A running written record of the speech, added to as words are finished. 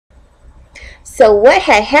So what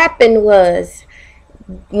had happened was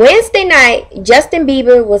Wednesday night, Justin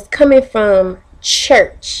Bieber was coming from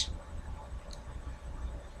church.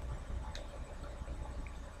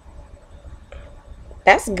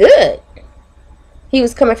 That's good. He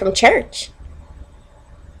was coming from church.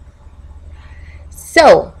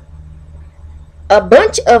 So a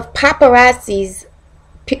bunch of paparazzi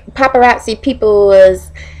people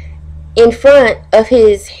was in front of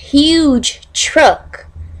his huge truck.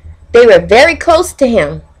 They were very close to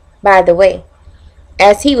him, by the way,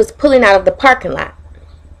 as he was pulling out of the parking lot.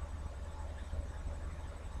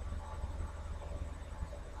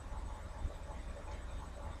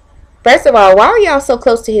 First of all, why are y'all so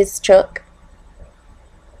close to his truck?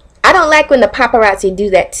 I don't like when the paparazzi do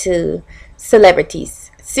that to celebrities.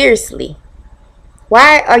 Seriously.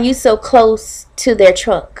 Why are you so close to their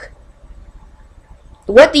truck?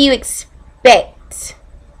 What do you expect?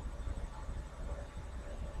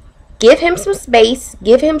 Give him some space,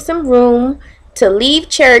 give him some room to leave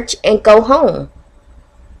church and go home.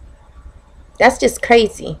 That's just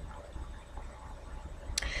crazy.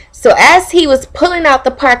 So as he was pulling out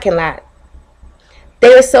the parking lot,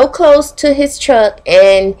 they were so close to his truck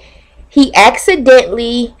and he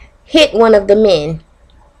accidentally hit one of the men.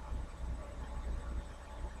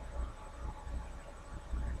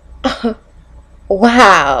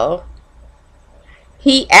 Wow.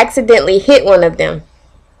 He accidentally hit one of them.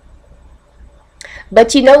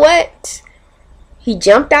 But you know what? He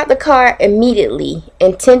jumped out the car immediately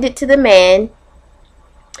and tended to the man.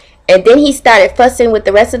 And then he started fussing with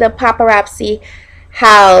the rest of the paparazzi,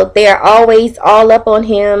 how they're always all up on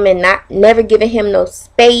him and never giving him no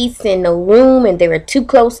space and no room, and they were too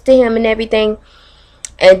close to him and everything.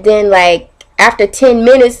 And then, like, after 10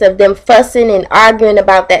 minutes of them fussing and arguing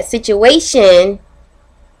about that situation,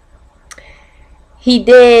 he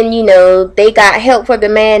then, they got help for the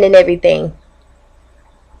man and everything.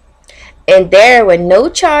 And there were no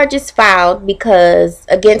charges filed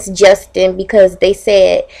against Justin because they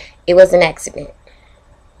said it was an accident.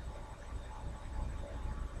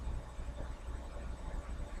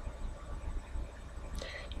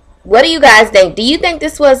 What do you guys think? Do you think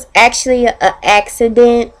this was actually an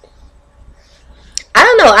accident? I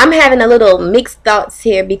don't know. I'm having a little mixed thoughts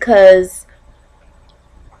here because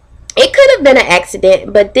it could have been an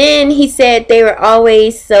accident, but then he said they're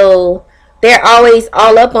always all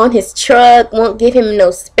up on his truck, won't give him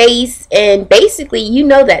no space, and basically,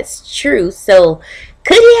 that's true. So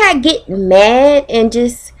could he get mad and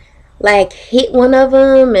just like hit one of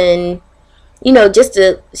them and just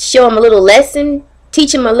to show him a little lesson,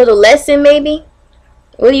 teach him a little lesson maybe?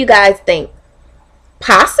 What do you guys think?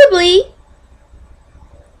 Possibly.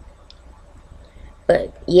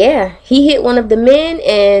 But yeah, he hit one of the men,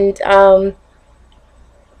 and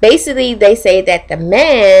basically they say that the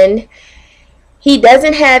man, he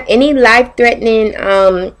doesn't have any life-threatening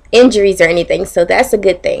injuries or anything, so that's a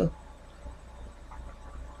good thing.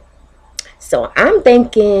 So I'm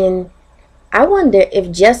thinking, I wonder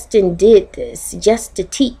if Justin did this just to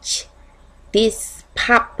teach this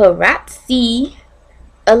paparazzi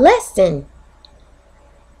a lesson.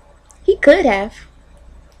 He could have.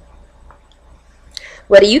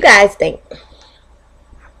 What do you guys think?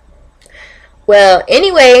 Well,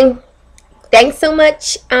 anyway, thanks so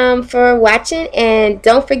much for watching, and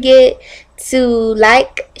don't forget to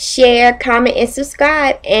like, share, comment, and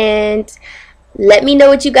subscribe, and let me know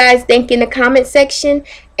what you guys think in the comment section,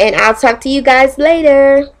 and I'll talk to you guys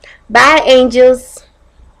later. Bye, angels.